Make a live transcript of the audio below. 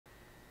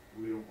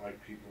like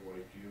people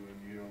like you,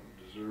 and you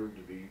don't deserve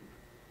to be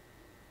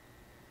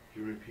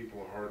giving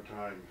people a hard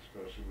time,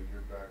 especially with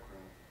your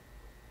background.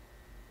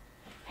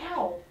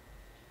 Ow!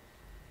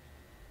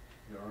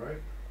 You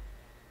alright?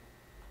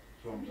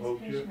 So I'm Just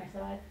poke you? pinched my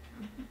side.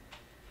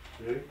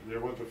 See, there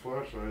went the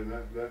flashlight, and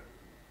that,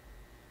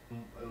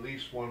 at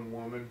least one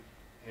woman,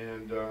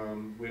 and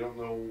we don't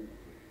know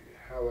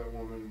how that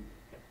woman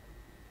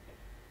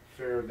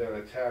fared that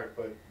attack,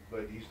 but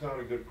he's not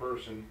a good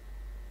person.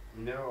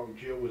 Now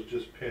Jill was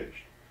just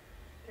pinched.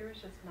 There was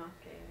just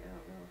knocking. I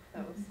don't know if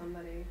that was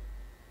somebody.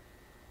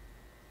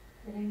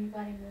 Did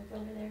anybody move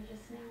over there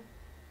just now?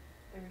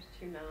 There was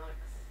 2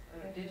 knocks.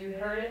 I Did heard you it.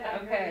 heard it? I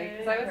heard Okay, it.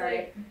 because I was Heard like,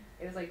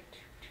 it. it was like,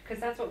 because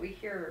that's what we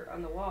hear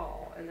on the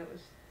wall, and it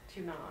was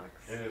 2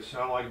 knocks. And it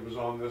sounded like it was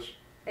on this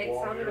It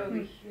wall sounded here. over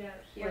Yeah,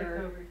 it's like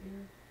here. over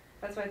here.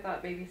 That's why I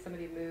thought maybe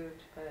somebody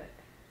moved, but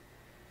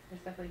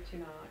there's definitely 2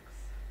 knocks.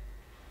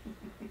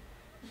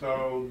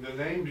 So the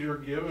names you're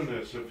giving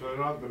us, if they're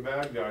not the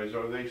bad guys,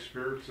 are they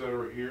spirits that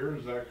are here?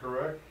 Is that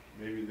correct?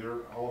 Maybe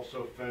they're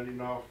also fending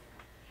off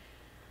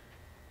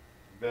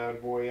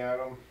bad boy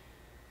Adam?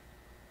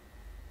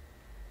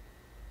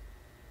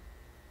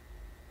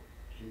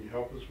 Can you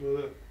help us with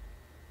it?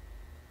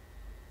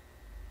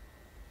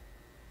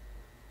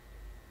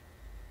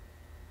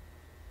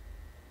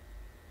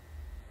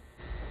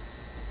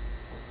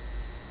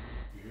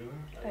 You hear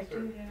that? I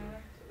do. Yeah,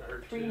 I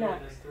heard 3 2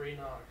 knocks. and then 3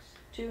 knocks.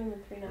 2 and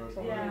then 3 knocks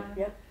over Yeah. here.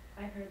 Yep.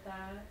 I heard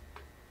that.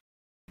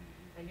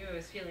 I knew I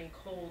was feeling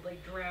cold,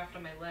 like draft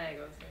on my leg.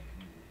 I was like,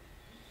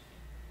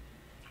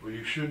 Well,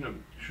 you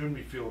shouldn't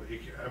be feeling.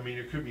 I mean,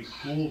 it could be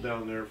cool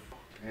down there,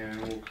 and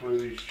we'll clear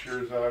these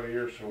chairs out of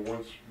here. So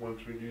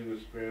once we do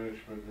this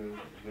banishment,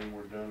 then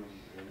we're done,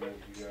 and we'll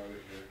be out of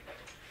here.